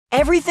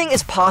Everything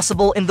is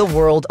possible in the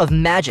world of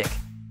magic.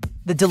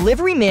 The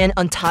delivery man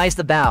unties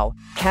the bow,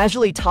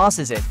 casually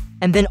tosses it,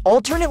 and then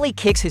alternately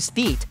kicks his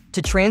feet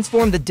to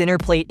transform the dinner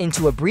plate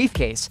into a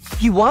briefcase.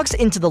 He walks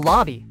into the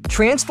lobby,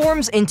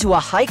 transforms into a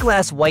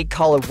high-class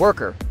white-collar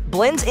worker,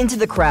 blends into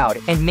the crowd,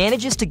 and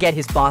manages to get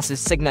his boss's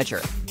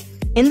signature.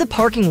 In the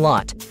parking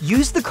lot,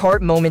 used the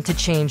cart moment to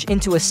change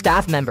into a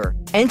staff member,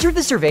 entered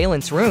the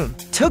surveillance room,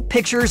 took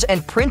pictures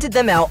and printed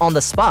them out on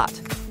the spot.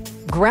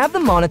 Grabbed the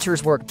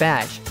monitor's work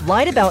badge,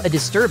 lied about a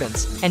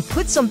disturbance, and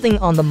put something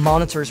on the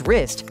monitor's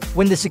wrist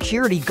when the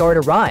security guard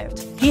arrived.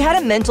 He had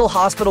a mental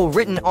hospital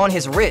written on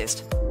his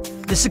wrist.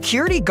 The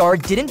security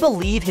guard didn't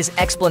believe his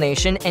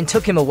explanation and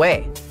took him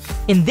away.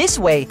 In this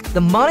way, the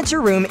monitor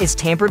room is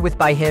tampered with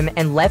by him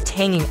and left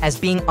hanging as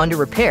being under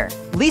repair.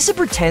 Lisa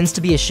pretends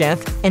to be a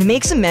chef and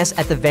makes a mess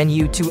at the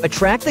venue to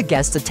attract the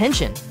guests'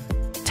 attention.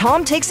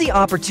 Tom takes the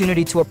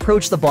opportunity to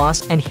approach the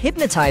boss and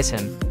hypnotize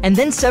him, and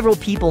then several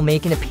people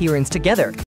make an appearance together.